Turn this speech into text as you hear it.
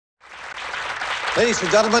Ladies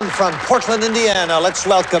and gentlemen, from Portland, Indiana, let's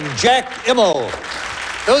welcome Jack Imel.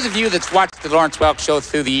 Those of you that's watched the Lawrence Welk show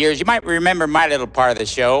through the years, you might remember my little part of the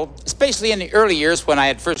show, especially in the early years when I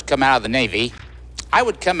had first come out of the Navy. I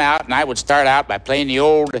would come out and I would start out by playing the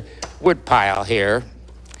old wood pile here.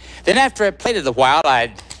 Then after I played it a while,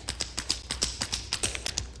 I'd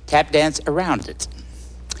tap dance around it.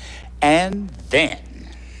 And then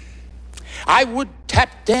I would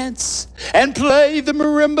tap dance and play the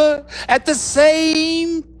marimba at the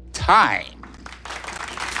same time.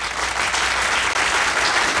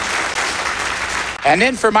 And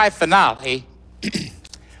then for my finale,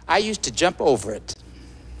 I used to jump over it.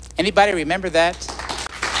 Anybody remember that?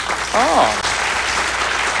 Oh.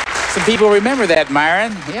 Some people remember that,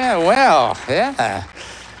 Myron. Yeah, well, yeah.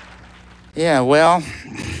 Yeah, well,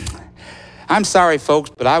 I'm sorry, folks,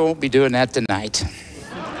 but I won't be doing that tonight.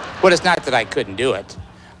 Well, it's not that I couldn't do it.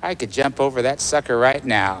 I could jump over that sucker right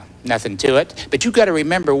now. Nothing to it. But you got to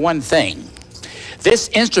remember one thing. This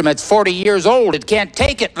instrument's 40 years old. It can't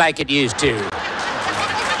take it like it used to.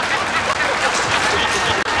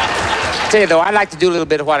 Tell you though, I like to do a little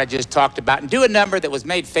bit of what I just talked about and do a number that was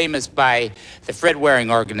made famous by the Fred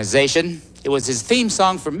Waring organization. It was his theme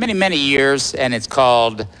song for many, many years, and it's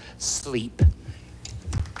called Sleep.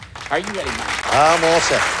 Are you ready, Mike? I'm all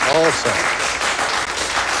set. All set.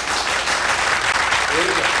 Here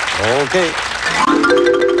we go. Okay.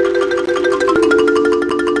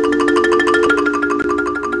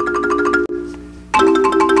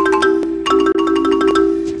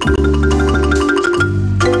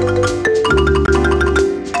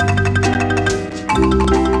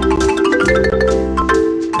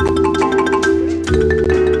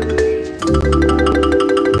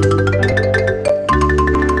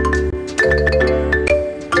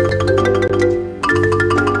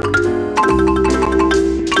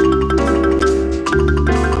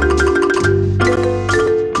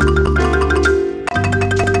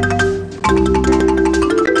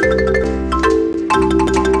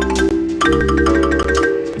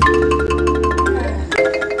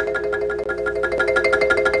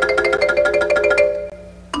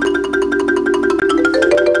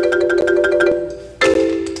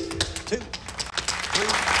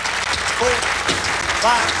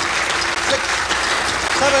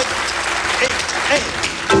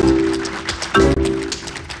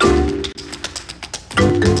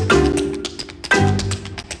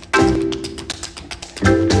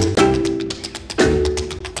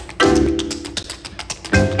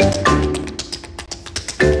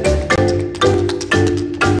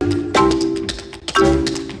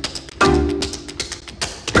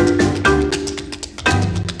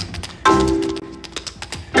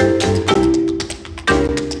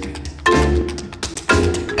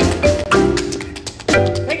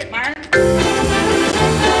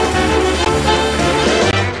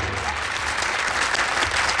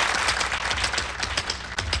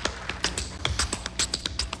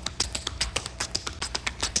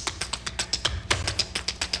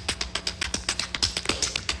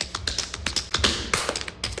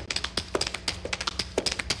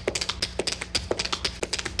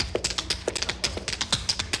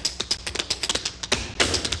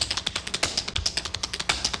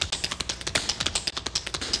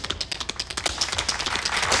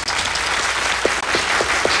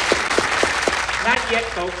 Not yet,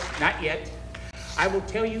 folks, not yet. I will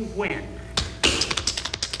tell you when.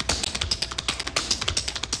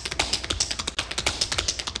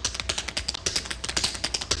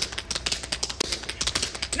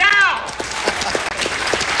 Now!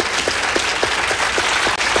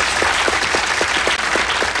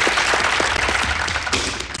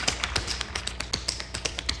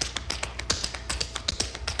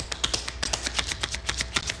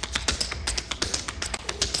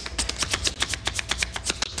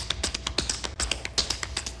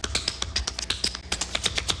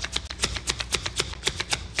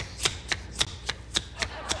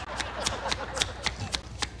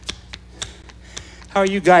 How are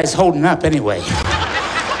you guys holding up anyway?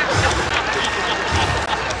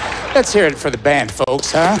 Let's hear it for the band,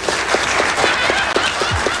 folks, huh?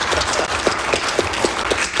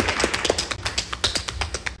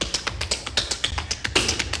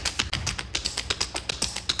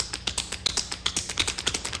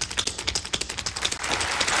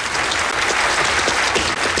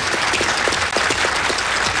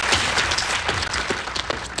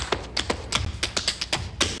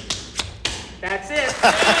 That's it.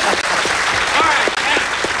 All right.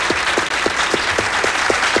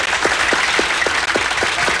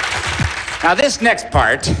 Now this next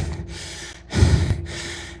part,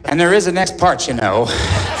 and there is a next part, you know.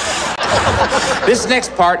 This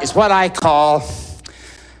next part is what I call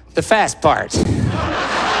the fast part.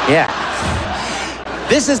 Yeah.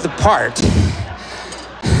 This is the part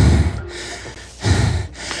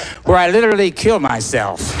where I literally kill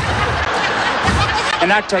myself.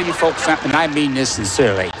 And I'll tell you folks something, I mean this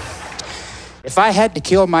sincerely. If I had to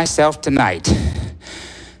kill myself tonight,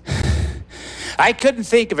 I couldn't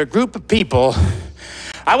think of a group of people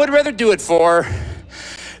I would rather do it for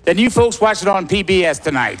than you folks watching on PBS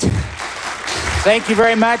tonight. Thank you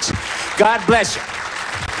very much. God bless you.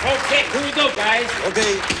 Okay, here we go, guys.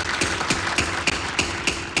 Okay.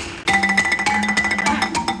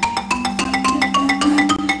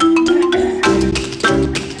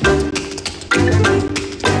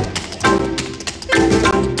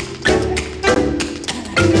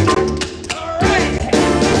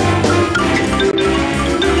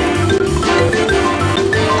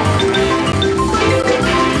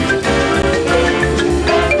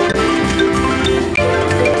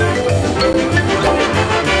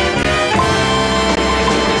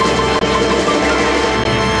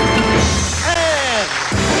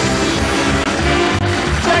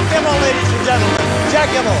 Ladies and gentlemen, Jack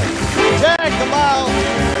Imel. Jack, come out.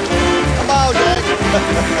 Come out, Jack.